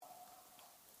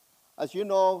As you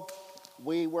know,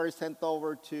 we were sent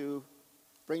over to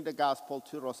bring the gospel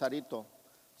to Rosarito.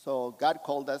 So God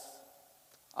called us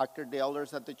after the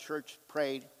elders at the church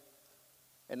prayed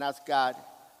and asked God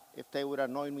if they would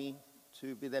anoint me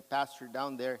to be the pastor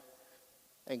down there.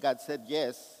 And God said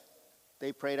yes.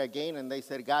 They prayed again and they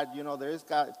said, God, there's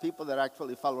people that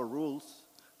actually follow rules.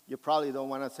 You probably don't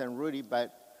want to send Rudy,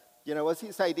 but it was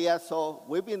his idea. So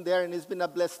we've been there and it's been a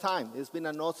blessed time. It's been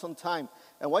an awesome time.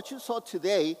 And what you saw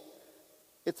today,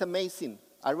 it's amazing.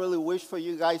 I really wish for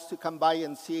you guys to come by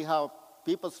and see how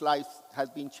people's lives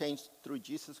have been changed through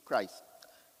Jesus Christ.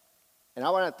 And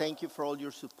I want to thank you for all your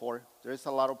support. There's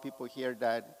a lot of people here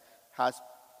that has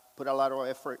put a lot of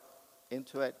effort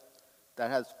into it, that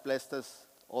has blessed us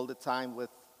all the time with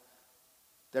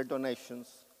their donations,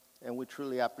 and we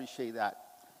truly appreciate that.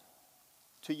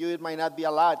 To you, it might not be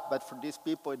a lot, but for these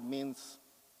people, it means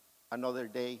another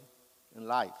day in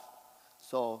life.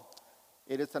 So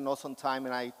it is an awesome time,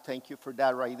 and I thank you for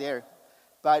that right there.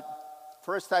 But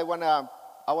first, I wanna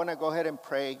go ahead and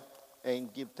pray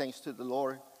and give thanks to the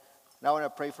Lord. And I want to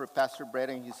pray for Pastor Brett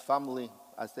and his family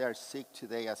as they are sick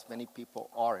today, as many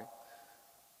people are.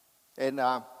 And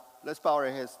let's bow our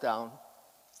heads down.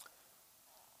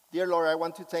 Dear Lord, I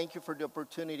want to thank you for the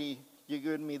opportunity you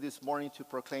given me this morning to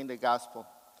proclaim the gospel.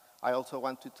 I also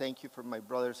want to thank you for my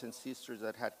brothers and sisters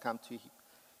that had come to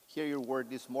hear your word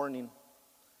this morning.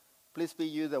 Please be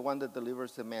you the one that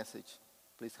delivers the message.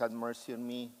 Please have mercy on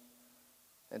me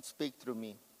and speak through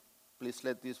me. Please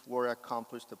let this word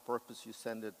accomplish the purpose you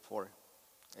sent it for.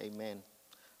 Amen.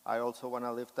 I also want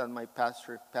to lift up my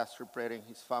pastor, Pastor Brett and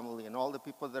his family, and all the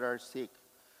people that are sick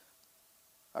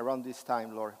around this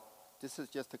time, Lord. This is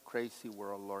just a crazy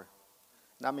world, Lord.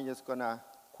 And I'm just going to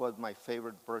quote my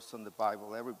favorite verse in the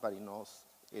Bible. Everybody knows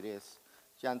it is.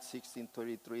 John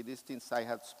 16:33. These things I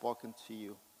have spoken to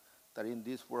you, that in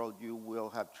this world you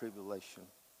will have tribulation.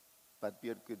 But be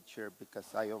of good cheer,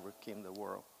 because I overcame the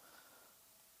world.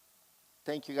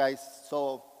 Thank you, guys.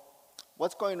 So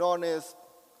what's going on is,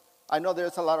 I know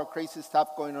there's a lot of crazy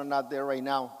stuff going on out there right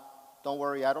now. Don't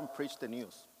worry, I don't preach the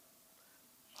news.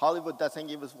 Hollywood doesn't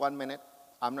give us 1 minute.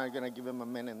 I'm not going to give him a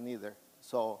minute neither.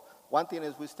 So one thing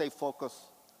is we stay focused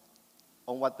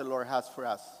on what the Lord has for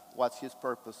us, what's his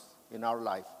purpose in our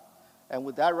life. And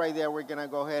with that right there, we're going to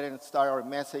go ahead and start our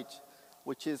message,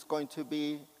 which is going to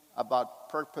be about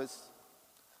purpose,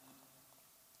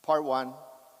 part 1,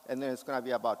 and then it's going to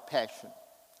be about passion.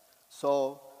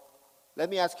 So let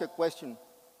me ask you a question.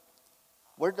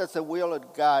 Where does the will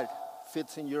of God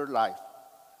fit in your life?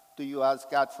 Do you ask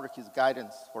God for his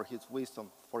guidance, for his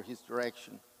wisdom, for his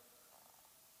direction,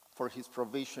 for his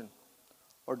provision?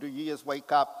 Or do you just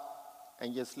wake up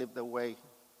and just live the way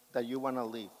that you want to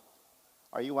live?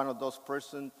 Are you one of those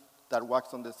persons that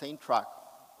walks on the same track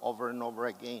over and over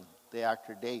again, day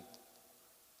after day?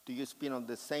 Do you spin on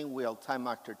the same wheel time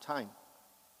after time?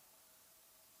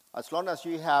 As long as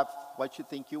you have what you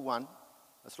think you want,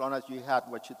 as long as you have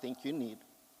what you think you need,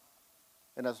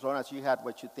 and as long as you have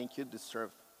what you think you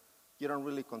deserve, you don't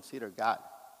really consider God.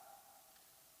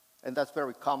 And that's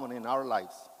very common in our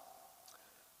lives.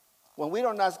 When we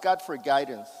don't ask God for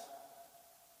guidance,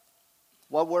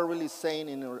 what we're really saying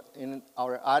in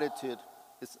our attitude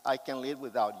is, I can live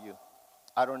without you.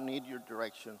 I don't need your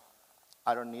direction.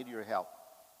 I don't need your help.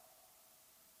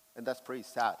 And that's pretty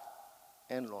sad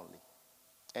and lonely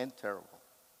and terrible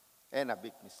and a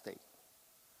big mistake.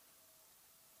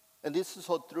 And this is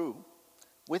so true.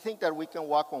 We think that we can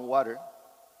walk on water.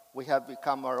 We have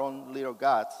become our own little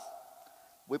gods.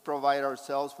 We provide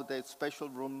ourselves with a special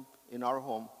room in our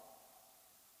home,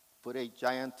 put a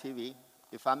giant TV.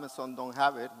 If Amazon don't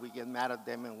have it, we get mad at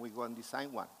them and we go and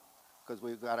design one, because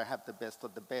we've got to have the best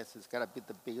of the best. It's got to be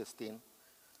the biggest thing.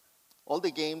 All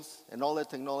the games and all the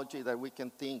technology that we can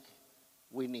think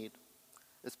we need.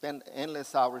 We spend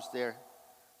endless hours there,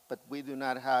 but we do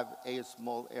not have a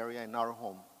small area in our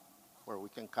home where we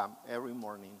can come every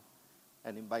morning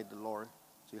and invite the Lord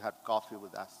to have coffee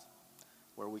with us,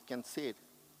 where we can sit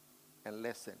and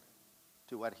listen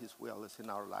to what his will is in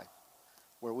our life,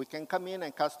 where we can come in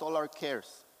and cast all our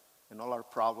cares and all our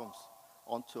problems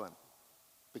onto him,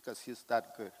 because he's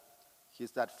that good,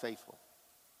 he's that faithful,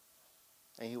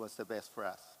 and he was the best for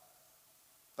us.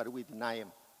 But we deny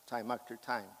him time after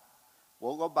time.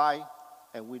 We'll go by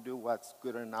and we do what's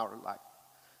good in our life.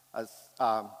 As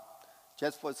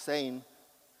Jess was saying,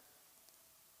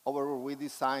 over where we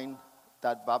designed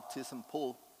that baptism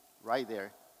pool right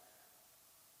there,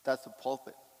 that's the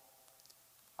pulpit.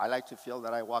 I like to feel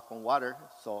that I walk on water,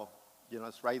 so,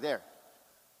 it's right there.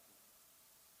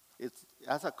 It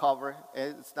has a cover.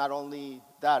 It's not only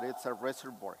that, it's a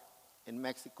reservoir. In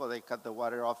Mexico, they cut the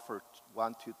water off for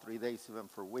 1, 2, 3 days, even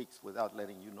for weeks, without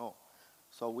letting you know.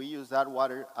 So we use that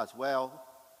water as well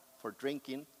for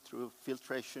drinking through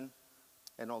filtration,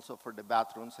 and also for the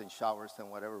bathrooms and showers and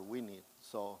whatever we need.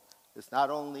 So it's not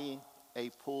only a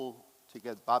pool to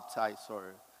get baptized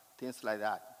or things like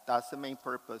that. That's the main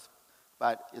purpose,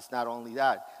 but it's not only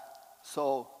that.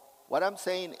 So what I'm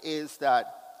saying is that,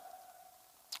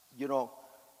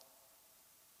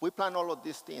 we plan all of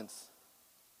these things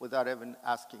without even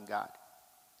asking God,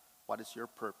 what is your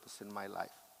purpose in my life?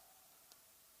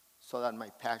 So that my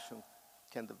passion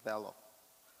can develop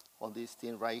on this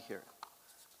thing right here.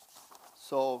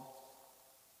 So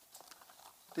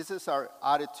this is our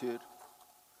attitude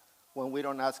when we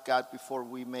don't ask God before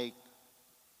we make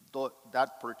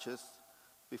that purchase,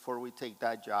 before we take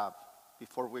that job,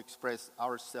 before we express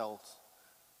ourselves,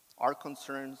 our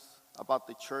concerns about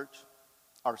the church,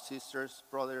 our sisters,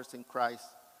 brothers in Christ,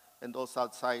 and those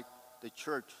outside the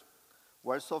church.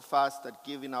 We're so fast at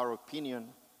giving our opinion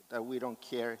that we don't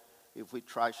care if we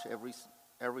trash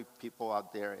every people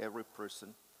out there, every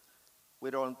person. We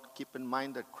don't keep in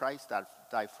mind that Christ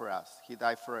died for us. He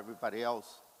died for everybody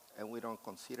else, and we don't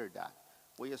consider that.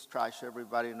 We just trash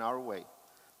everybody in our way.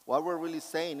 What we're really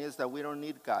saying is that we don't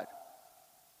need God.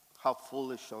 How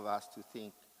foolish of us to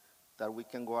think that we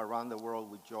can go around the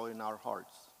world with joy in our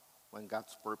hearts when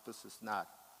God's purpose is not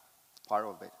part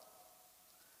of it.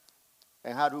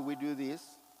 And how do we do this?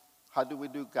 How do we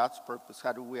do God's purpose?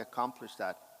 How do we accomplish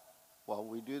that? Well,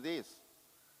 we do this.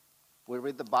 We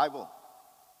read the Bible.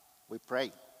 We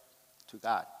pray to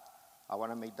God. I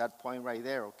want to make that point right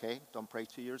there, okay? Don't pray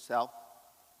to yourself.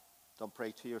 Don't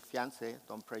pray to your fiancé.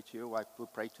 Don't pray to your wife. We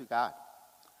pray to God.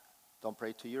 Don't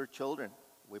pray to your children.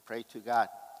 We pray to God.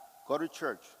 Go to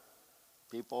church.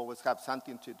 People always have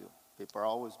something to do. People are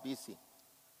always busy.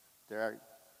 There are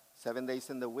 7 days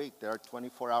in the week. There are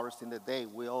 24 hours in the day.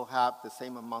 We all have the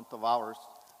same amount of hours.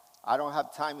 I don't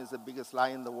have time is the biggest lie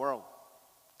in the world.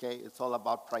 Okay? It's all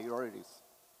about priorities.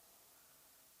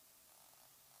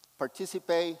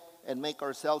 Participate and make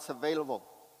ourselves available.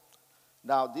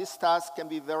 Now, this task can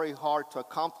be very hard to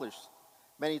accomplish.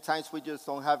 Many times we just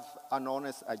don't have an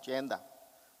honest agenda.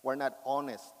 We're not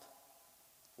honest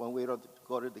when we don't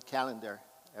go to the calendar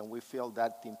and we feel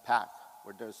that impact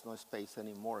where there's no space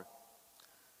anymore.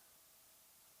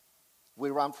 We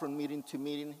run from meeting to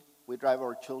meeting. We drive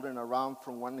our children around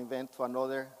from one event to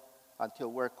another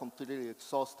until we're completely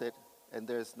exhausted and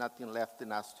there's nothing left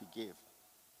in us to give.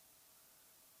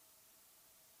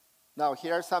 Now,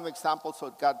 here are some examples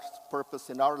of God's purpose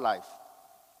in our life.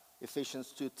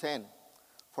 Ephesians 2:10.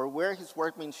 For we're his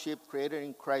workmanship created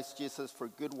in Christ Jesus for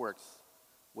good works,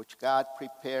 which God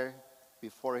prepared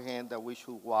beforehand that we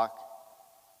should walk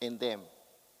in them.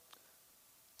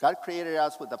 God created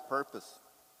us with a purpose.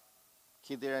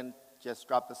 He didn't just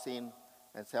drop us in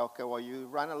and say, okay, well, you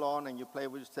run alone and you play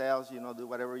with yourselves, do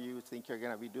whatever you think you're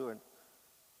going to be doing.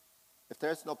 If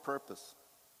there's no purpose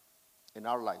in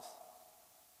our lives,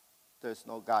 there's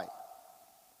no guide.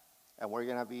 And we're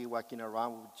going to be walking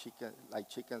around like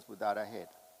chickens without a head.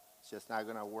 It's just not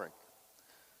going to work.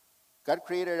 God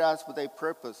created us with a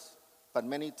purpose, but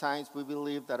many times we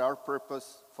believe that our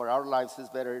purpose for our lives is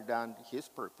better than his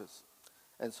purpose.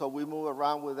 And so we move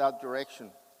around without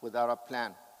direction, without a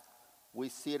plan. We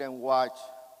sit and watch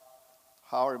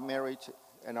how our marriage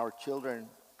and our children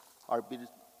are being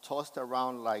tossed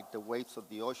around like the waves of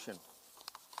the ocean,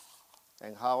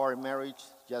 and how our marriage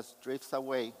just drifts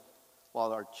away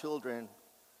while our children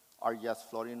are just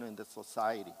floating in the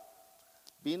society.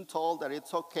 Being told that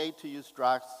it's okay to use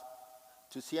drugs,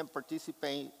 to see and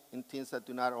participate in things that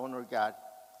do not honor God,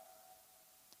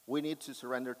 we need to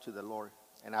surrender to the Lord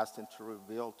and ask him to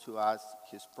reveal to us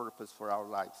his purpose for our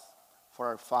lives, for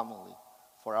our family,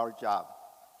 for our job,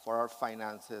 for our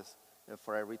finances, and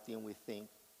for everything we think,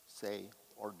 say,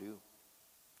 or do.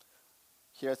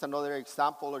 Here's another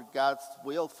example of God's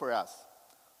will for us.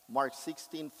 Mark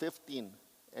 16:15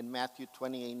 and Matthew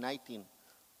 28:19.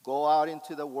 Go out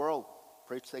into the world,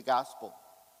 preach the gospel.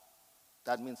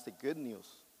 That means the good news.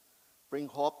 Bring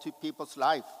hope to people's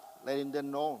life, letting them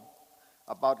know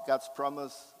about God's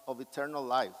promise of eternal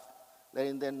life,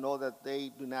 letting them know that they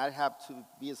do not have to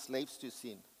be slaves to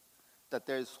sin, that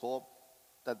there is hope,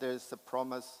 that there is a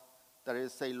promise, that there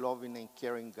is a loving and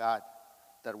caring God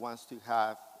that wants to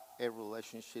have a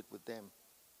relationship with them.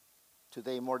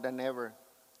 Today, more than ever,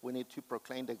 we need to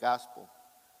proclaim the gospel.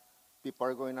 People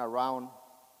are going around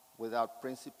without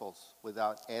principles,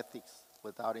 without ethics,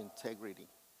 without integrity,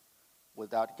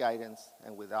 without guidance,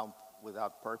 and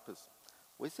without purpose.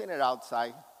 We've seen it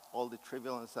outside, all the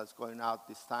trivialness that's going out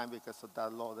this time because of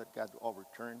that law that got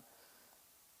overturned.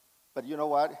 But you know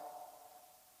what?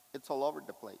 It's all over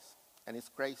the place, and it's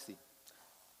crazy.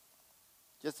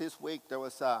 Just this week, there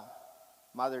was a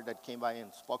mother that came by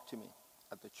and spoke to me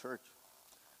at the church.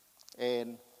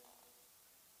 And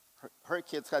her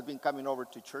kids had been coming over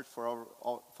to church for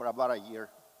about a year.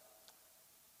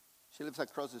 She lives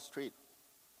across the street,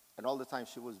 and all the time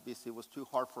she was busy. It was too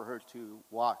hard for her to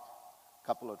walk a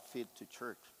couple of feet to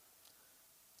church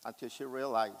until she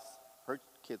realized her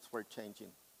kids were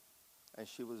changing, and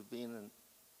she was being a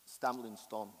stumbling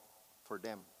stone for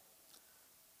them.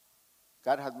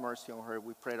 God had mercy on her.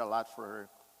 We prayed a lot for her,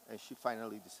 and she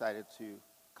finally decided to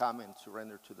come and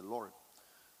surrender to the Lord.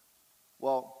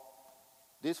 Well,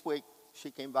 this week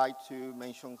she came by to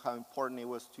mention how important it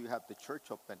was to have the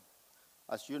church open.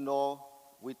 As you know,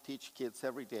 we teach kids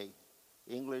every day,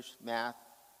 English, math,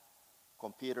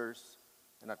 computers,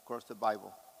 and of course the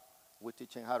Bible. We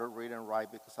teach them how to read and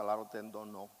write because a lot of them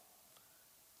don't know.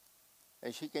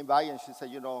 And she came by and she said,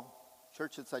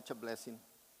 church is such a blessing,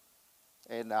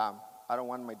 and I don't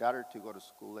want my daughter to go to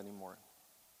school anymore.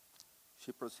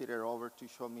 She proceeded over to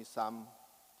show me some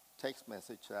text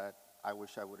message that I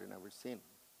wish I would have never seen.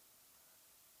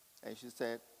 And she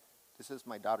said, this is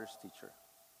my daughter's teacher.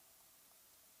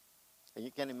 And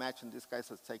you can imagine this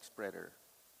guy's a sex predator.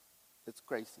 It's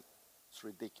crazy. It's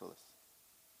ridiculous.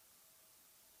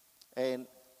 And,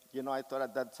 I thought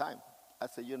at that time, I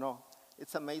said,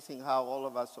 it's amazing how all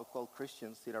of us so-called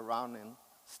Christians sit around and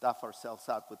stuff ourselves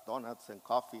out with donuts and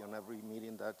coffee on every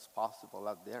meeting that's possible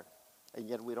out there. And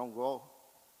yet we don't go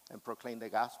and proclaim the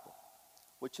gospel,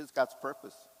 which is God's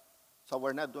purpose. So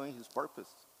we're not doing his purpose.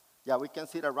 Yeah, we can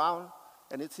sit around,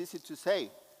 and it's easy to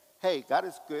say, hey, God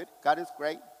is good, God is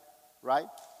great, right?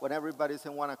 When everybody's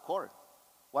in one accord.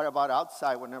 What about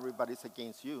outside when everybody's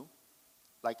against you,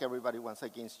 like everybody wants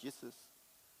against Jesus?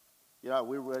 Are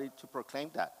we ready to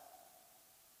proclaim that,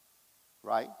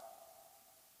 right?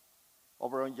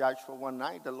 Over on Joshua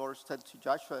 1:9, the Lord said to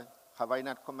Joshua, have I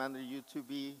not commanded you to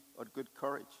be of good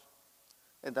courage?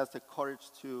 And that's the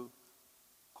courage to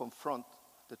confront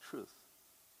the truth,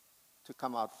 to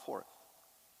come out forth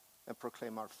and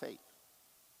proclaim our faith.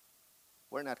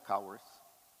 We're not cowards.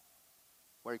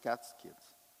 We're God's kids.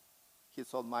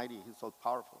 He's almighty. He's all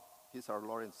powerful. He's our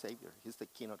Lord and Savior. He's the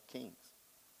King of Kings.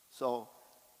 So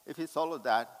if he's all of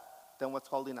that, then what's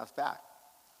holding us back?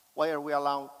 Why are we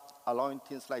allowing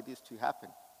things like this to happen?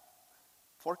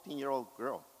 14-year-old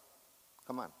girl.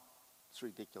 Come on. It's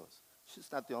ridiculous.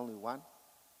 She's not the only one.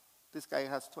 This guy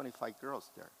has 25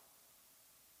 girls there.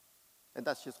 And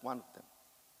that's just one of them.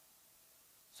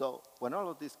 So when all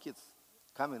of these kids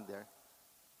come in there,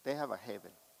 they have a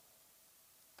heaven.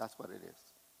 That's what it is.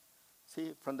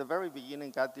 See, from the very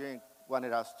beginning, God didn't want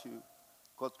us to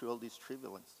go through all these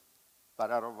tribulations.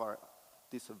 But out of our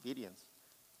disobedience,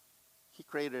 he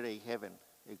created a heaven,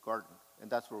 a garden. And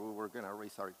that's where we were going to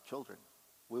raise our children.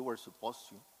 We were supposed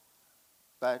to.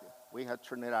 But we had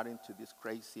turned it out into this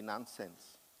crazy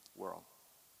nonsense world.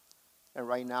 And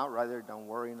right now, rather than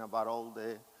worrying about all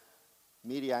the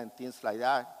media and things like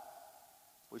that,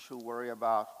 we should worry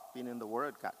about being in the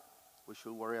Word of God. We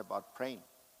should worry about praying.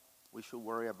 We should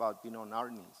worry about being on our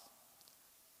knees,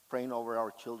 praying over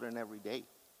our children every day.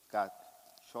 God,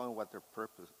 showing what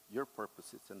your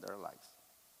purpose is in their lives.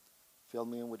 Fill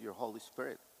me in with your Holy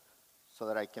Spirit so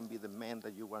that I can be the man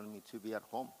that you want me to be at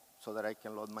home, so that I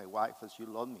can love my wife as you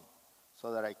love me,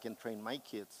 so that I can train my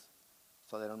kids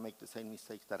so they don't make the same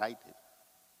mistakes that I did.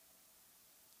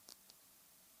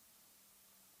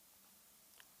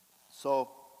 So,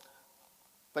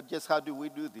 but just how do we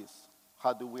do this?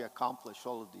 How do we accomplish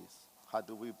all of this? How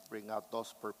do we bring out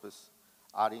those purpose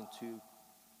out into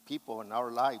people in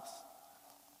our lives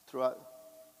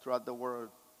throughout the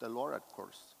word, the Lord, of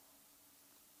course?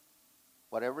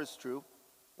 Whatever is true,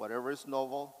 whatever is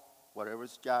noble, whatever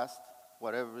is just,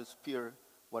 whatever is pure,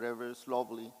 whatever is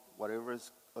lovely, whatever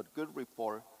is of good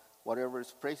report, whatever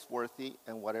is praiseworthy,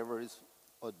 and whatever is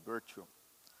of virtue.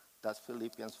 That's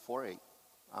Philippians 4:8.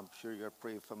 I'm sure you're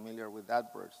pretty familiar with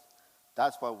that verse.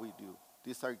 That's what we do.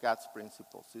 These are God's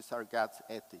principles. These are God's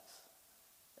ethics.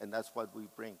 And that's what we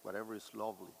bring, whatever is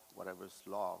lovely, whatever is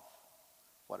love,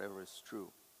 whatever is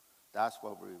true. That's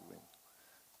what we bring.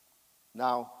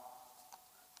 Now,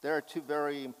 there are two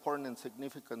very important and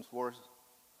significant words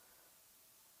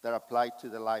that apply to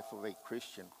the life of a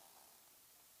Christian.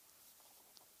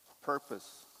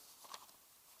 Purpose,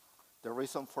 the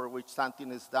reason for which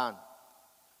something is done.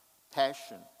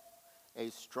 Passion, a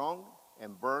strong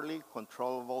and barely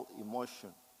controllable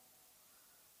emotion.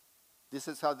 This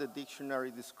is how the dictionary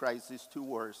describes these two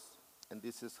words, and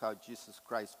this is how Jesus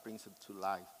Christ brings it to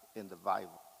life in the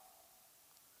Bible.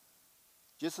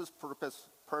 Jesus'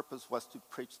 purpose was to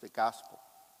preach the gospel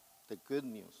the good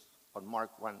news on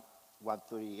Mark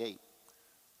 1:38.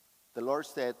 The Lord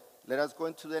said, "Let us go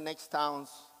into the next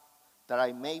towns that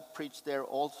I may preach there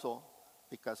also,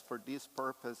 because for this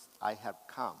purpose I have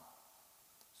come."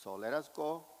 So let us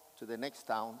go to the next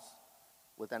towns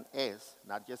with an S,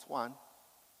 not just one.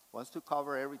 Wants to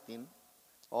cover everything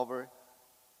over.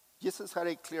 Jesus had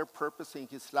a clear purpose in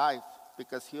his life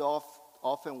because he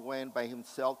often went by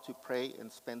himself to pray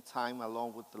and spend time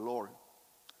alone with the Lord.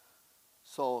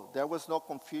 So there was no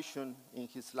confusion in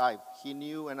his life. He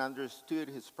knew and understood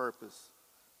his purpose.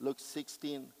 Luke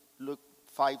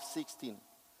 5:16.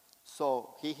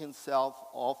 So he himself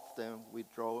often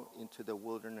withdrew into the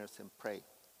wilderness and prayed.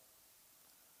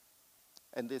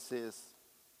 And this is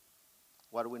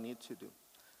what we need to do.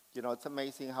 You know, it's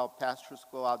amazing how pastors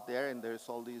go out there and there's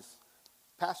all these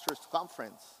pastors'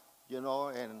 conference,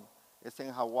 and it's in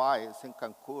Hawaii, it's in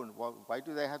Cancun. Why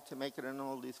do they have to make it in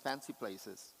all these fancy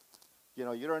places? You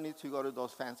don't need to go to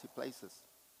those fancy places.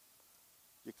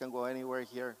 You can go anywhere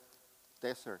here,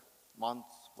 desert,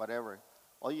 months, whatever.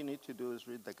 All you need to do is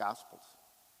read the Gospels.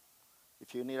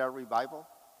 If you need a revival,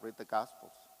 read the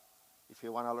Gospels. If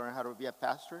you want to learn how to be a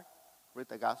pastor, read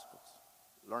the Gospels.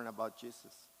 Learn about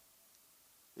Jesus.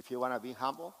 If you want to be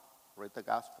humble, read the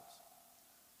Gospels.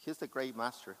 He's the great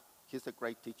master. He's the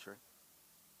great teacher.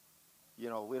 We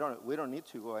don't need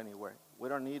to go anywhere. We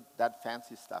don't need that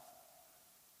fancy stuff.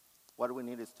 What we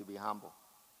need is to be humble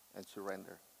and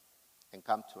surrender and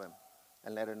come to him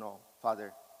and let him know,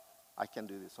 "Father, I can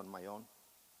do this on my own.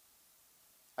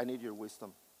 I need your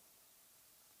wisdom."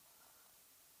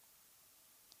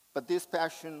 But his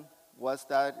passion was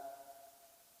that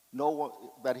no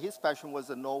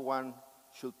one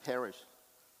should perish,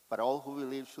 but all who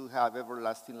believe should have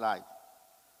everlasting life.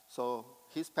 So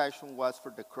his passion was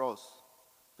for the cross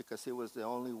because it was the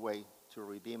only way to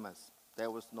redeem us. There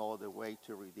was no other way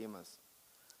to redeem us.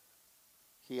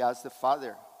 He asked the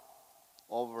Father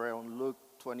over on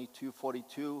Luke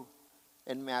 22:42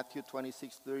 and Matthew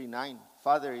 26:39,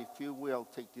 "Father, if you will,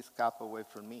 take this cup away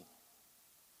from me."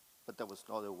 But there was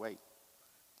no other way.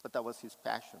 But that was his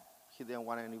passion. He didn't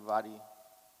want anybody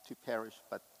to perish,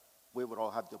 but we would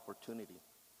all have the opportunity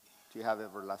to have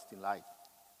everlasting life.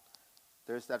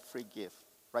 There's that free gift.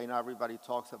 Right now, everybody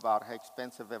talks about how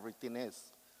expensive everything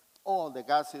is. Oh, the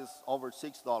gas is over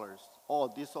 $6. Oh,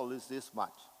 diesel is this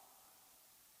much.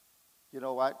 You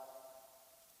know what?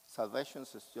 Salvation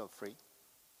is still free,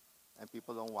 and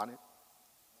people don't want it,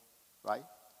 right?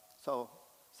 So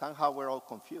somehow we're all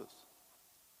confused,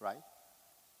 right?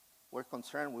 We're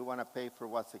concerned we want to pay for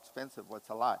what's expensive, what's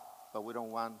a lot, but we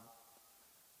don't want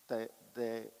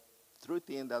the true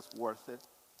thing that's worth it,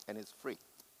 and it's free.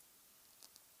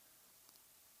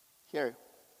 Here,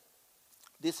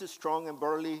 this is strong and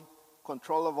burly,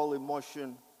 controllable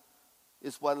emotion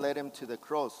is what led him to the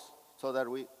cross, so that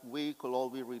we could all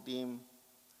be redeemed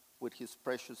with his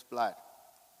precious blood.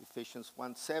 Ephesians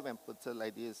 1:7 puts it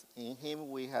like this: "In him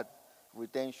we had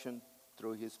redemption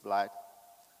through his blood."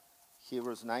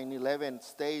 Hebrews 9:11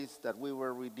 states that we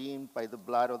were redeemed by the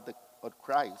blood of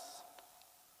Christ.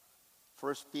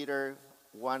 1 Peter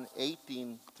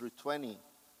 1:18-20,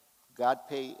 God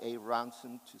paid a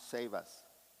ransom to save us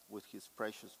with his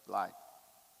precious blood.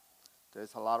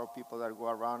 There's a lot of people that go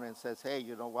around and says, "Hey,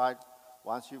 you know what?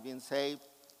 Once you've been saved,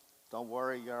 don't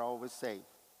worry, you're always saved."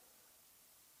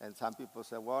 And some people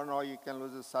say, "Well, no, you can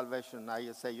lose your salvation." Now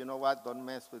you say, "You know what? Don't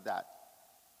mess with that.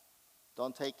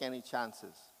 Don't take any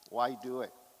chances. Why do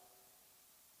it?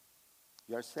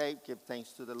 You're saved, give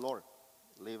thanks to the Lord.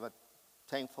 Live a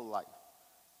thankful life.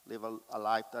 Live a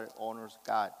life that honors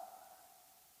God."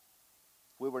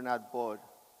 We were not bought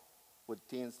with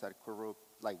things that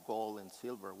corrupt like gold and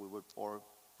silver. We were bought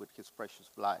with his precious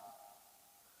blood.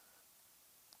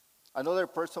 Another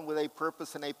person with a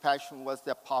purpose and a passion was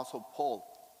the Apostle Paul.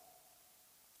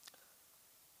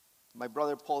 My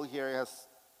brother Paul here has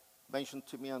mentioned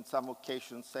to me on some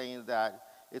occasions saying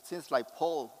that it seems like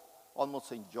Paul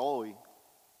almost enjoyed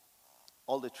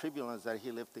all the turbulence that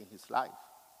he lived in his life.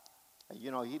 And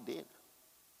he did.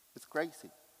 It's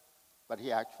crazy, but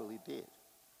he actually did.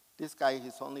 This guy,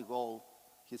 his only goal,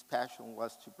 his passion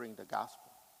was to bring the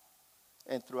gospel.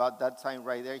 And throughout that time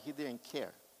right there, he didn't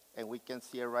care. And we can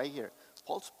see it right here.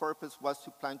 Paul's purpose was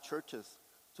to plant churches,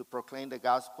 to proclaim the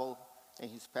gospel, and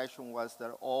his passion was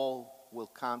that all will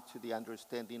come to the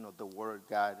understanding of the word of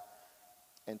God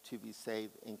and to be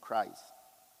saved in Christ.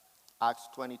 Acts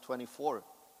 20:24.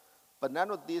 "But none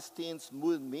of these things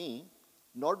move me,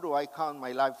 nor do I count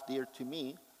my life dear to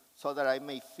me, so that I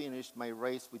may finish my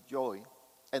race with joy,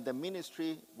 and the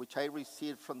ministry which I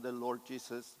received from the Lord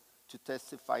Jesus to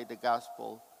testify the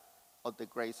gospel of the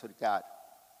grace of God."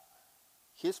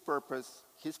 His purpose,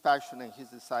 his passion, and his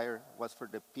desire was for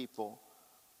the people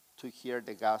to hear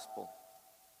the gospel.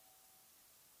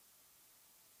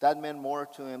 That meant more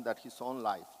to him than his own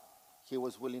life. He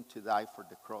was willing to die for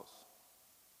the cross.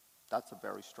 That's a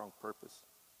very strong purpose,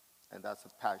 and that's a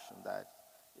passion that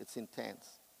it's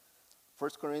intense.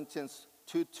 1 Corinthians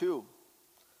 2:2,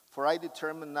 for I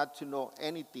determined not to know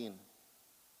anything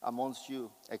amongst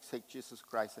you except Jesus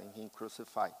Christ and him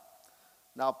crucified.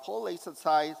 Now, Paul lays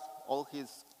aside all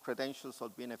his credentials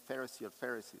of being a Pharisee of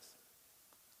Pharisees,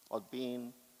 of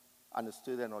being a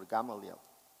student of Gamaliel.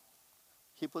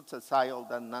 He puts aside all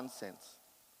that nonsense,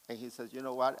 and he says, you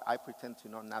know what? I pretend to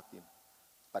know nothing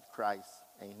but Christ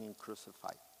and him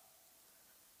crucified.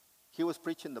 He was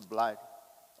preaching the blood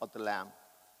of the Lamb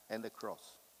and the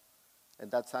cross.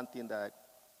 And that's something that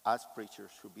us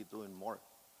preachers should be doing more.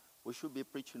 We should be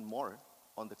preaching more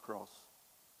on the cross,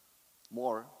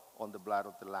 more on the blood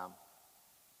of the Lamb,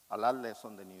 a lot less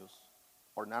on the news,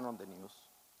 or none on the news,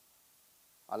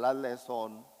 a lot less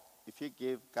on, if you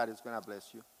give, God is going to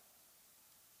bless you.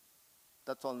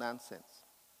 That's all nonsense,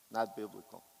 not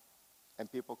biblical.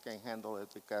 And people can't handle it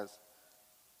because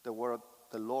the word,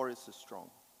 the Lord is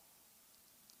strong.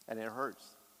 And it hurts,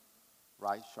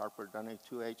 right? Sharper than a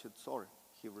two-edged sword,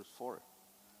 Hebrews 4.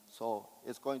 So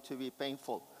it's going to be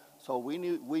painful. So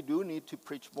we do need to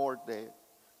preach more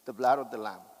the blood of the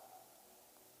Lamb.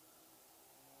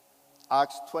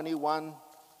 Acts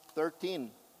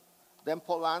 21:13. Then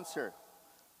Paul answered,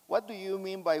 what do you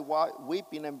mean by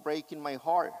weeping and breaking my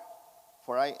heart?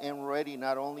 For I am ready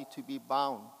not only to be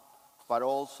bound, but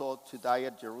also to die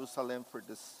at Jerusalem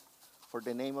for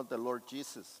the name of the Lord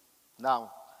Jesus.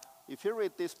 Now, if you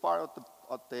read this part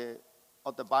of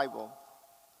the Bible,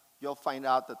 you'll find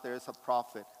out that there is a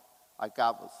prophet,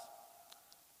 Agabus.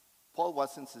 Paul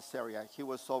was in Caesarea. He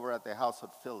was over at the house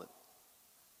of Philip.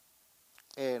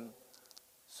 And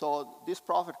so this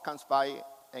prophet comes by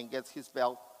and gets his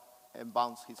belt and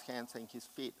bounds his hands and his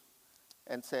feet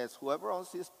and says, whoever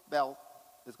owns this belt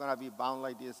is going to be bound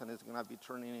like this and is going to be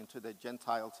turning into the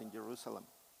Gentiles in Jerusalem.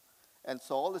 And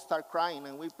so all start crying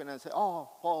and weeping and say, oh,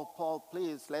 Paul,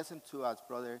 please listen to us,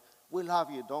 brother. We love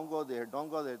you. Don't go there. Don't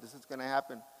go there. This is going to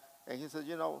happen. And he says,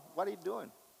 you know, what are you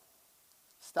doing?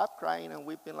 Stop crying and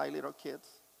weeping like little kids.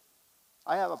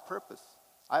 I have a purpose.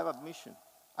 I have a mission.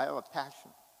 I have a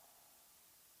passion.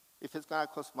 If it's going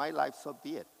to cost my life, so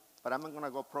be it. But I'm not going to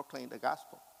go proclaim the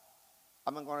gospel.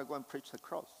 I'm not going to go and preach the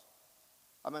cross.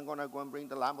 I'm not going to go and bring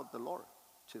the Lamb of the Lord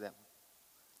to them.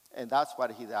 And that's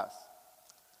what he does.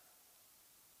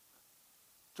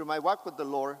 Through my walk with the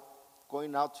Lord,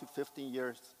 going out to 15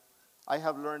 years, I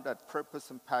have learned that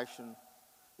purpose and passion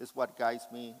is what guides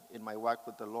me in my walk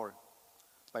with the Lord.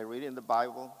 By reading the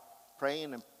Bible,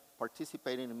 praying, and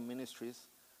participating in ministries,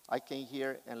 I can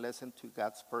hear and listen to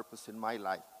God's purpose in my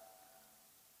life.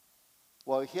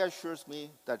 While he assures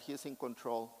me that he is in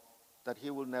control, that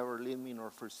he will never leave me nor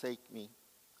forsake me,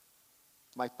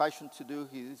 my passion to do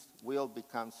his will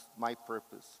becomes my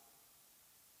purpose.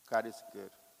 God is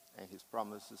good, and his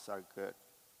promises are good.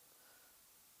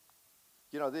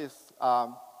 You know,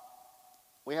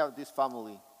 we have this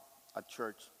family at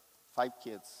church, 5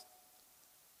 kids,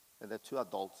 and the 2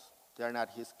 adults. They're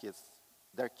not his kids,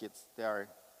 their kids, they are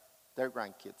their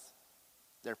grandkids.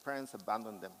 Their parents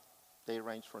abandoned them. They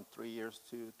range from 3 years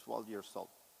to 12 years old.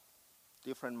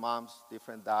 Different moms,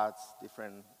 different dads,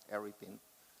 different everything.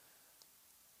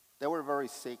 They were very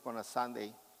sick on a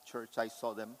Sunday. Church, I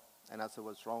saw them, and I said,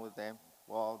 what's wrong with them?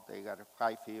 Well, they got a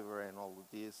high fever and all of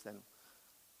this, and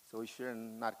so we should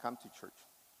not come to church.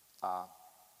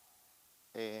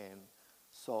 And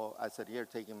so I said, here,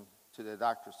 take him to the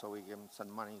doctor. So we gave him some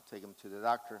money, take him to the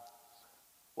doctor.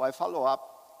 Well, I follow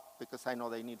up because I know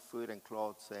they need food and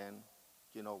clothes and,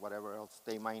 you know, whatever else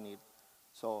they might need.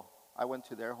 So I went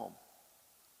to their home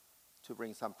to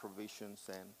bring some provisions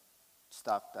and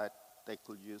stuff that they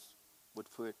could use with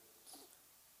food.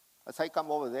 As I come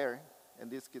over there,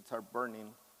 and these kids are burning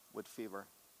with fever,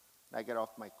 and I get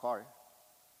off my car,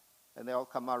 and they all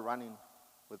come out running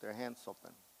with their hands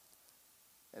open.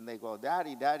 And they go,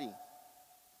 Daddy, Daddy.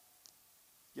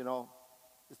 You know,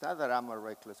 it's not that I'm a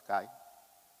reckless guy.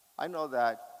 I know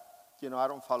that, you know, I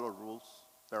don't follow rules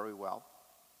very well.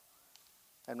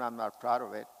 And I'm not proud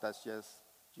of it. That's just,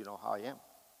 you know, how I am.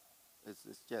 It's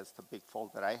just a big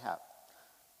fault that I have.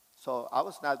 So I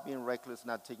was not being reckless,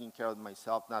 not taking care of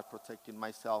myself, not protecting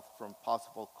myself from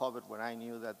possible COVID when I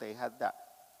knew that they had that,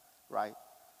 right?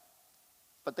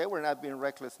 But they were not being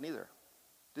reckless neither.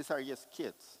 These are just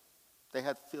kids. They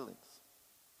had feelings.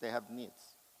 They have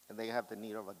needs. And they have the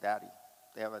need of a daddy.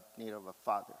 They have a need of a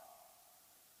father.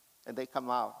 And they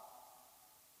come out.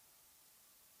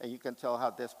 And you can tell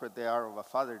how desperate they are of a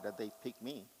father that they pick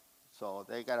me. So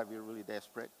they got to be really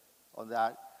desperate on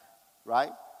that,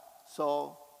 right?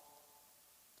 So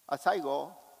as I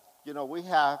go,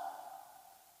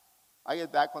 I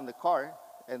get back on the car,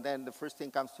 and then the first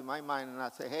thing comes to my mind, and I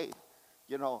say, hey,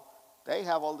 they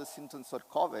have all the symptoms of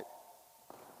COVID.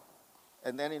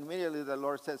 And then immediately the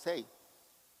Lord says, hey,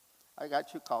 I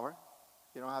got you covered.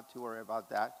 You don't have to worry about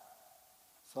that.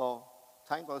 So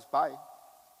time goes by,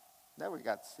 never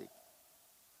got sick.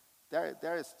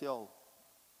 They're still,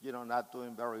 not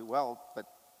doing very well, but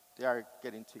they are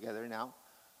getting together now.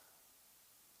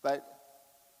 But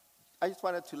I just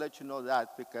wanted to let you know that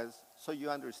so you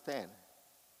understand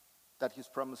that his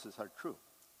promises are true.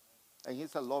 And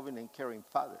he's a loving and caring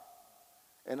Father.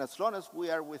 And as long as we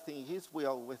are within his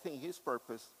will, within his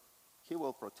purpose, he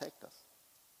will protect us.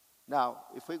 Now,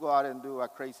 if we go out and do a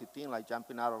crazy thing like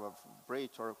jumping out of a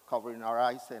bridge or covering our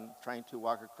eyes and trying to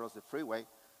walk across the freeway,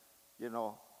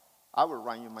 I will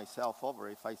run you myself over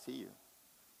if I see you.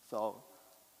 So,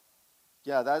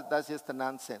 yeah, that's just a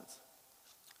nonsense.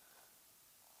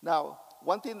 Now,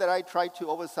 one thing that I try to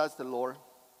always ask the Lord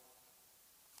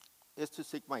is to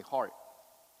seek my heart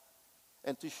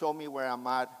and to show me where I'm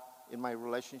at in my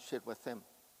relationship with him.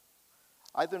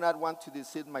 I do not want to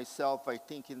deceive myself by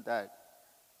thinking that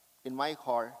in my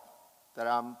heart that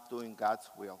I'm doing God's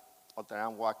will or that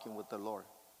I'm walking with the Lord.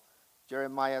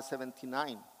 Jeremiah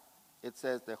 17:9, it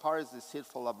says, the heart is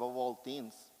deceitful above all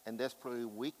things and desperately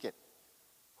wicked.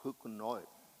 Who could know it?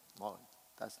 Oh,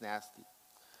 that's nasty.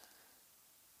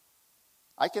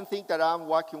 I can think that I'm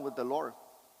walking with the Lord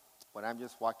when I'm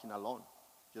just walking alone,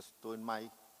 just doing my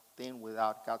thing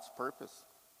without God's purpose.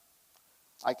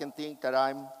 I can think that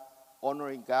I'm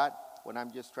honoring God when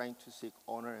I'm just trying to seek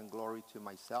honor and glory to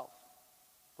myself,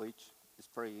 which is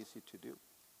pretty easy to do.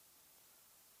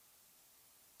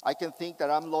 I can think that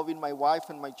I'm loving my wife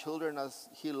and my children as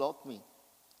he loved me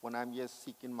when I'm just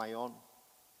seeking my own.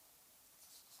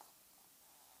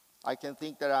 I can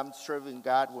think that I'm serving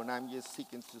God when I'm just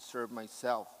seeking to serve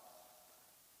myself.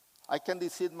 I can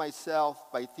deceive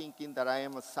myself by thinking that I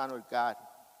am a son of God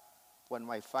when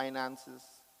my finances,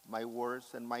 my words,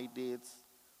 and my deeds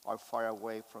are far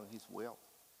away from his will.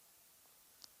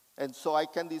 And so I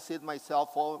can deceive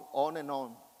myself on and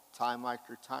on, time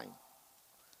after time.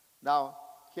 Now,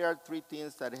 here are three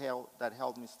things that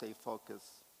help me stay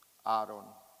focused out on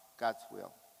God's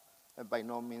will. And by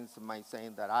no means am I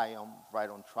saying that I am right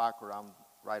on track or I'm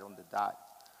right on the dot.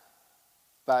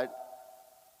 But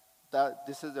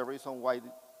this is the reason why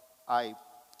I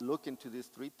look into these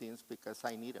three things, because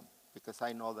I need them. Because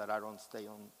I know that I don't stay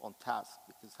on task.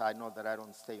 Because I know that I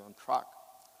don't stay on track.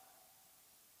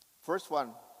 First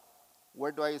one,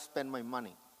 where do I spend my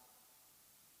money?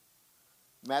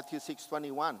 Matthew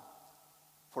 6:21,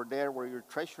 for there where your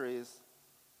treasure is,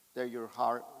 there your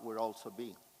heart will also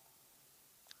be.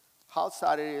 How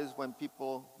sad it is when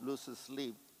people lose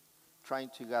sleep trying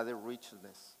to gather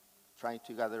richness, trying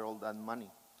to gather all that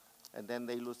money. And then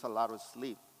they lose a lot of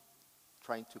sleep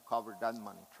trying to cover that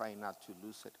money, trying not to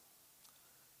lose it.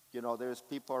 There's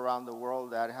people around the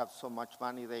world that have so much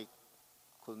money they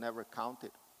could never count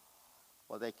it.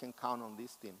 Well, they can count on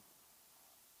this thing.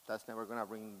 That's never going to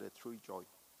bring the true joy,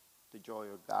 the joy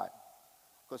of God.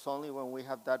 Because only when we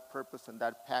have that purpose and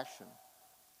that passion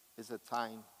is the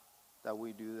time that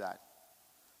we do that.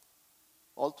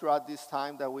 All throughout this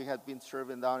time that we had been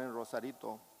serving down in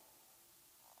Rosarito,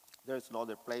 there's no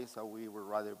other place that we would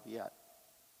rather be at.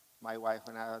 My wife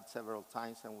and I had several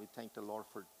times, and we thank the Lord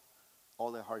for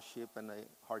all the hardship and the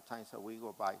hard times that we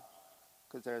go by,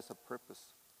 because there is a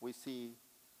purpose. We see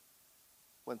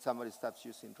when somebody stops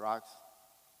using drugs,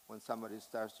 when somebody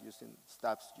stops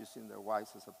using their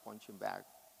wives as a punching bag,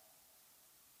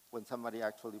 when somebody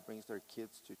actually brings their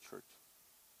kids to church.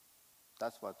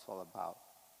 That's what it's all about.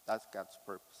 That's God's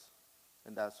purpose.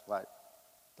 And that's what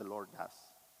the Lord does.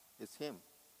 It's him,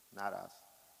 not us.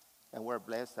 And we're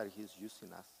blessed that he's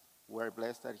using us. We're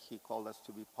blessed that he called us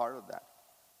to be part of that.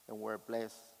 And we're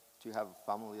blessed to have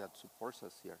a family that supports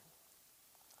us here.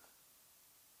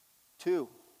 2,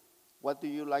 what do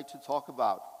you like to talk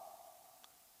about?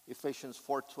 Ephesians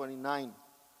 4:29.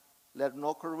 Let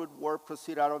no corrupt word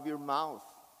proceed out of your mouth,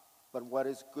 but what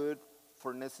is good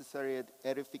for necessary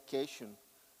edification,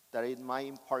 that it might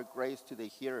impart grace to the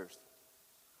hearers.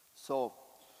 So,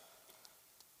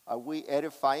 are we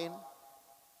edifying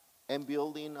and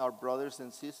building our brothers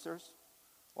and sisters,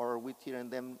 or are we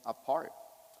tearing them apart?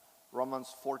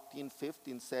 Romans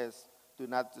 14:15 says, do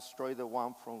not destroy the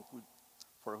one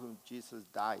for whom Jesus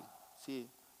died. See,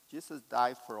 Jesus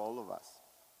died for all of us.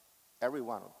 Every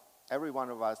one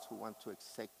of us who want to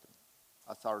accept him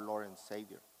as our Lord and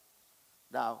Savior.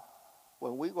 Now,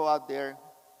 when we go out there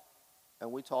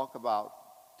and we talk about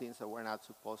things that we're not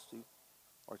supposed to,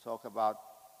 or talk about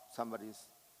somebody's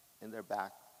in their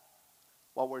back,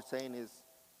 what we're saying is,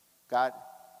 God,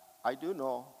 I do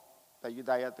know that you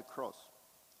died at the cross.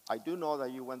 I do know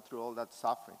that you went through all that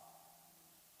suffering,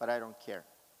 but I don't care.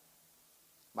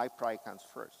 My pride comes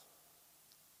first.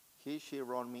 She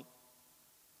wronged me,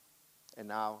 and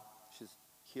now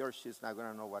he or she's not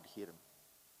going to know what hit him.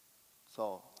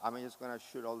 So I'm just going to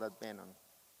shoot all that venom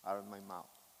out of my mouth.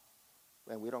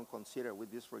 And we don't consider, we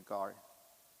disregard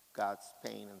God's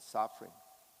pain and suffering,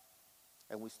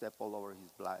 and we step all over his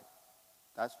blood.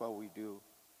 That's what we do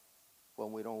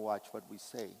when we don't watch what we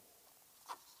say.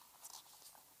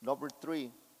 Number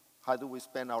 3, how do we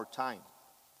spend our time?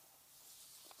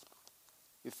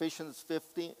 Ephesians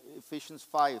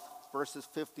 5, verses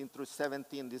 15 through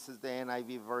 17, this is the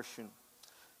NIV version.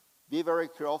 Be very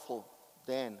careful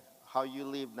then how you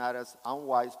live, not as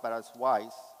unwise but as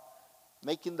wise,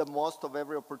 making the most of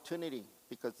every opportunity,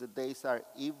 because the days are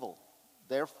evil.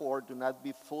 Therefore, do not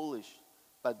be foolish,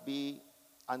 but be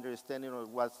understanding of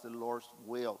what's the Lord's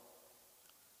will.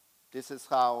 This is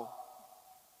how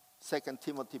 2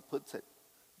 Timothy puts it.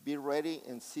 Be ready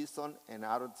in season and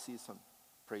out of season.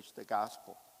 Preach the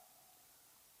gospel.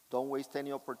 Don't waste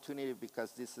any opportunity,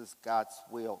 because this is God's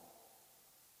will.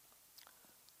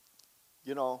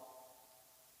 You know,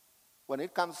 when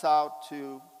it comes out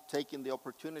to taking the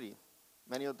opportunity,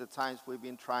 many of the times we've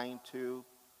been trying to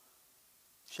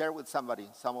share with somebody,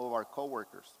 some of our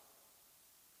coworkers.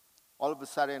 All of a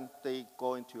sudden, they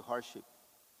go into hardship,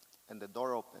 and the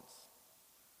door opens.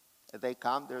 And they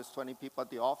come, there's 20 people at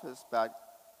the office, but,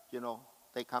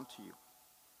 they come to you.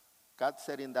 God's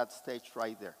setting that stage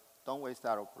right there. Don't waste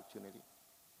that opportunity.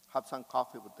 Have some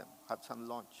coffee with them. Have some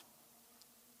lunch.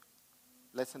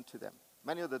 Listen to them.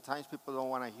 Many of the times, people don't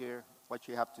want to hear what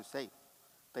you have to say.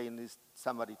 They need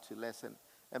somebody to listen.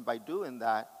 And by doing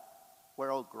that,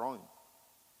 we're all growing.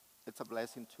 It's a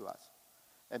blessing to us.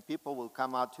 And people will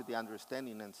come out to the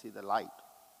understanding and see the light.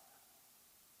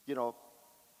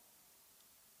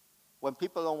 When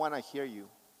people don't want to hear you,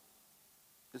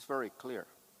 it's very clear.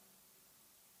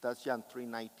 That's John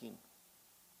 3:19.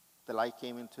 The light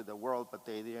came into the world, but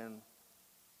they didn't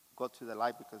go to the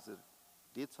light because the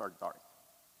deeds are dark,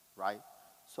 right?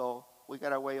 So we got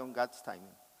to wait on God's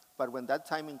timing. But when that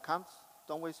timing comes,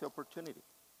 don't waste the opportunity.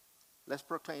 Let's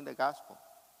proclaim the gospel.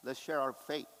 Let's share our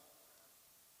faith.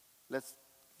 Let's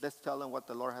tell them what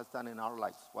the Lord has done in our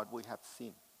lives, what we have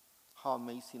seen, how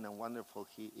amazing and wonderful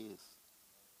he is.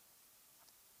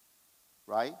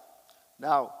 Right?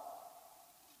 Now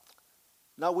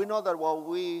we know that while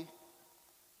we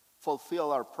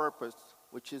fulfill our purpose,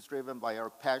 which is driven by our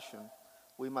passion,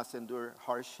 we must endure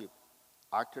hardship.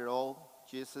 After all,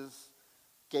 Jesus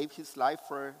gave his life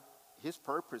for his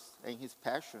purpose and his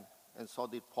passion, and so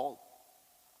did Paul.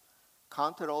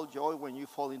 Count it all joy when you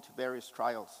fall into various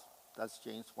trials. That's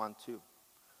James 1:2.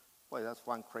 Boy, that's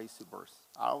one crazy verse.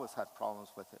 I always had problems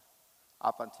with it.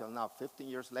 Up until now, 15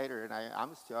 years later, and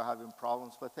I'm still having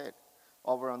problems with it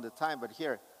over on the time. But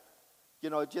here,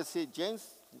 just see, James'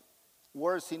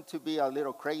 words seem to be a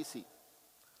little crazy.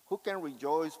 Who can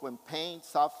rejoice when pain,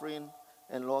 suffering,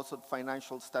 and loss of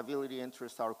financial stability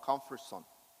enters our comfort zone?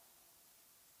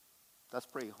 That's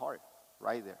pretty hard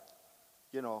right there.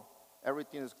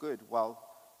 Everything is good. Well,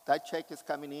 that check is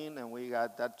coming in, and we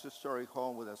got that 2-story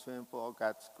home with a swimming pool.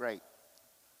 That's great.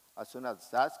 As soon as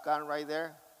that's gone right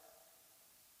there,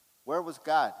 where was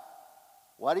God?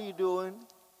 What are you doing?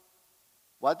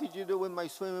 What did you do with my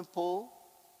swimming pool?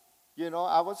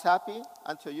 I was happy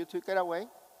until you took it away,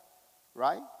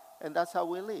 right? And that's how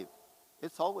we live.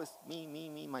 It's always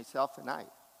me, myself, and I.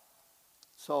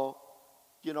 So,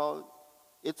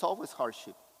 it's always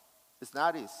hardship. It's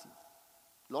not easy.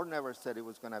 Lord never said it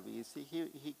was going to be easy.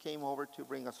 He came over to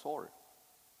bring a sword,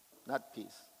 not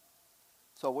peace.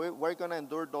 So we're going to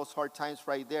endure those hard times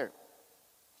right there.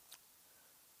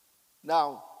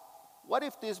 Now, what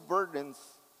if we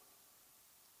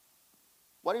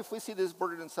see these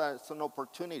burdens as an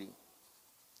opportunity?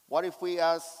 What if we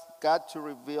ask God to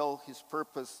reveal his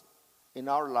purpose in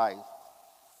our life,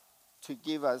 to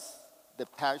give us the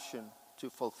passion to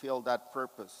fulfill that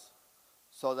purpose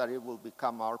so that it will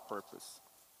become our purpose?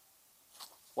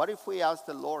 What if we asked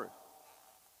the Lord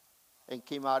and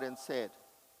came out and said,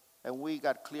 and we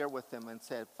got clear with him and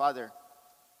said, Father,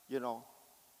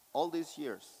 all these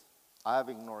years I have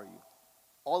ignored you.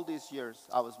 All these years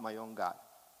I was my own God.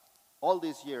 All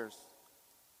these years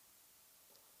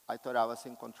I thought I was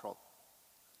in control.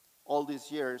 All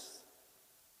these years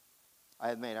I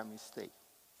had made a mistake.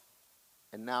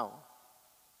 And now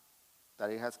that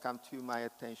it has come to my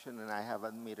attention and I have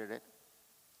admitted it,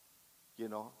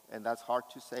 and that's hard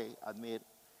to say, admit.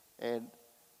 And,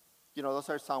 those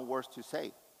are some words to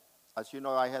say. As you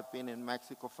know, I have been in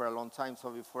Mexico for a long time, so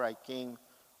before I came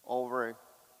over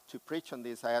to preach on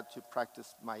this, I had to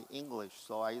practice my English.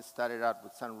 So I started out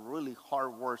with some really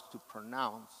hard words to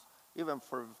pronounce, even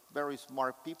for very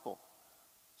smart people.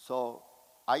 So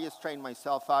I just trained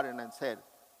myself out and I said,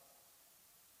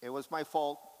 it was my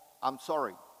fault, I'm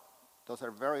sorry. Those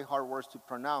are very hard words to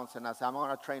pronounce, and as I'm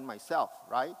going to train myself,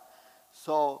 right?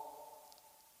 So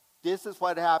this is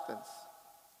what happens.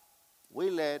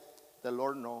 We let the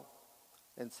Lord know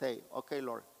and say, okay,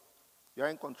 Lord, you're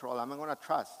in control. I'm going to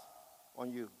trust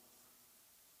on you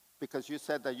because you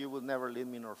said that you will never leave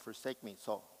me nor forsake me.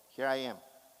 So here I am.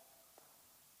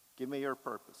 Give me your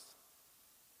purpose.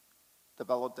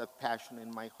 Develop that passion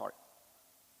in my heart.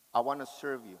 I want to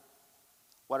serve you.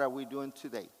 What are we doing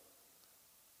today?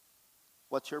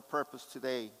 What's your purpose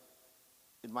today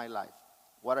in my life?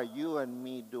 What are you and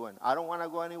me doing? I don't want to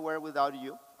go anywhere without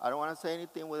you. I don't want to say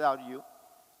anything without you.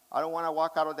 I don't want to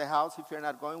walk out of the house if you're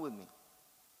not going with me.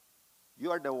 You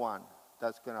are the one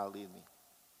that's going to lead me.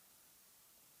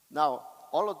 Now,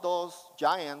 all of those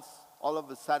giants all of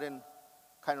a sudden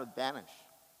kind of vanish.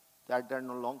 They're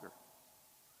no longer.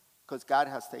 Because God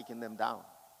has taken them down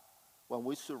when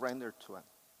we surrender to him.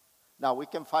 Now, we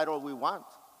can fight all we want,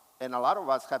 and a lot of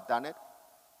us have done it,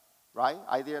 right?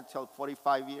 I did until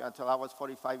I was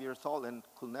 45 years old and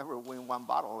could never win one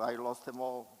battle. I lost them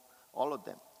all of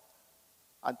them,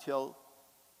 until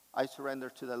I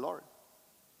surrendered to the Lord.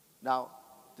 Now,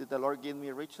 did the Lord give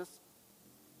me riches?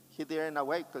 He did in a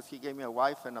way, because he gave me a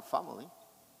wife and a family.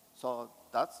 So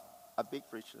that's a big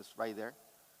richness right there.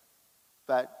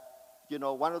 But,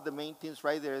 one of the main things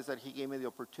right there is that he gave me the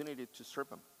opportunity to serve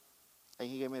him. And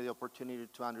he gave me the opportunity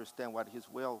to understand what his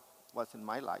will was in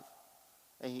my life.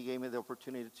 And he gave me the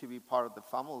opportunity to be part of the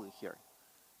family here.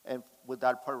 And with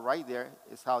that part right there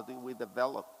is how do we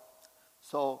develop.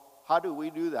 So how do we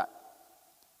do that?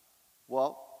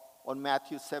 Well, on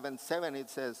Matthew 7:7 it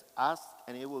says, ask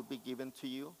and it will be given to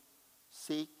you.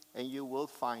 Seek and you will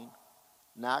find.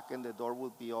 Knock and the door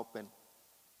will be open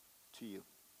to you.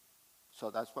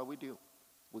 So that's what we do.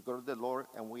 We go to the Lord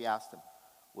and we ask him.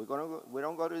 We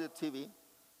don't go to the TV.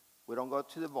 We don't go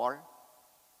to the bar.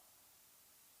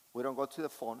 We don't go to the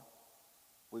phone.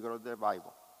 We go to the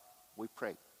Bible. We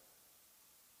pray.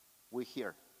 We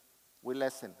hear. We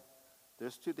listen.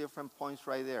 There's two different points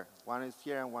right there. One is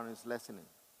here and one is listening.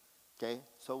 Okay?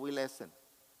 So we listen.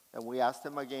 And we ask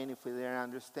him again if we didn't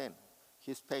understand.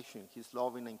 He's patient. He's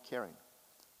loving and caring.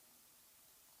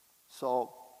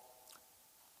 So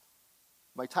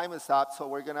my time is up, so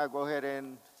we're going to go ahead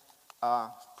and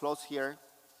close here.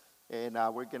 And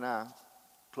we're going to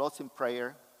close in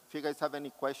prayer. If you guys have any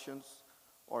questions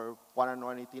or want to know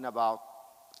anything about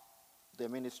the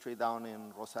ministry down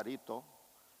in Rosarito,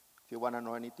 if you want to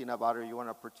know anything about it or you want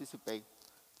to participate,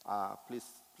 please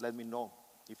let me know.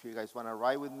 If you guys want to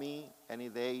ride with me any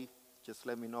day, just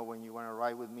let me know when you want to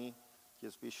ride with me.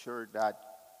 Just be sure that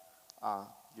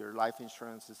your life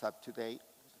insurance is up to date.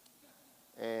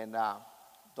 And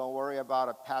don't worry about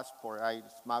a passport. I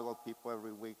smuggle people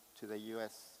every week to the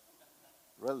U.S.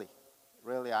 Really.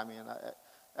 I mean,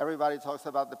 everybody talks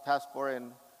about the passport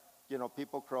and,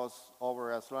 people cross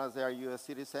over. As long as they are U.S.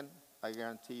 citizen, I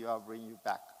guarantee you I'll bring you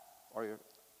back or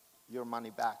your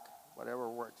money back, whatever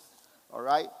works. All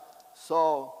right?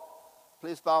 So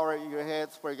please bow your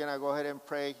heads. We're going to go ahead and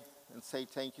pray and say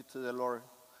thank you to the Lord.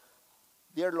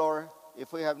 Dear Lord,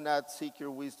 if we have not seek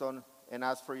your wisdom and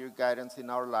ask for your guidance in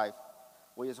our life,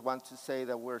 we just want to say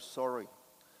that we're sorry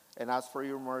and ask for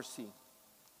your mercy.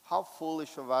 How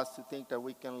foolish of us to think that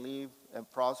we can live and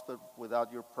prosper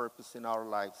without your purpose in our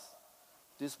lives.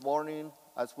 This morning,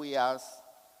 as we ask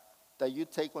that you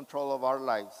take control of our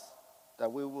lives,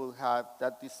 that we will have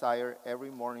that desire every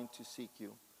morning to seek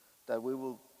you, that we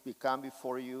will become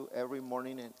before you every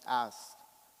morning and ask,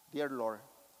 dear Lord,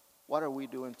 what are we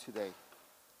doing today?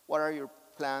 What are your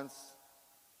plans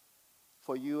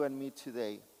for you and me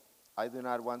today? I do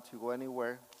not want to go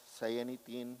anywhere, say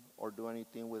anything, or do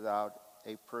anything without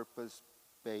a purpose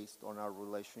based on our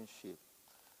relationship.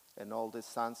 And all the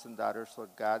sons and daughters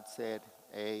of God said,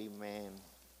 amen.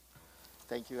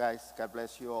 Thank you guys. God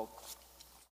bless you all.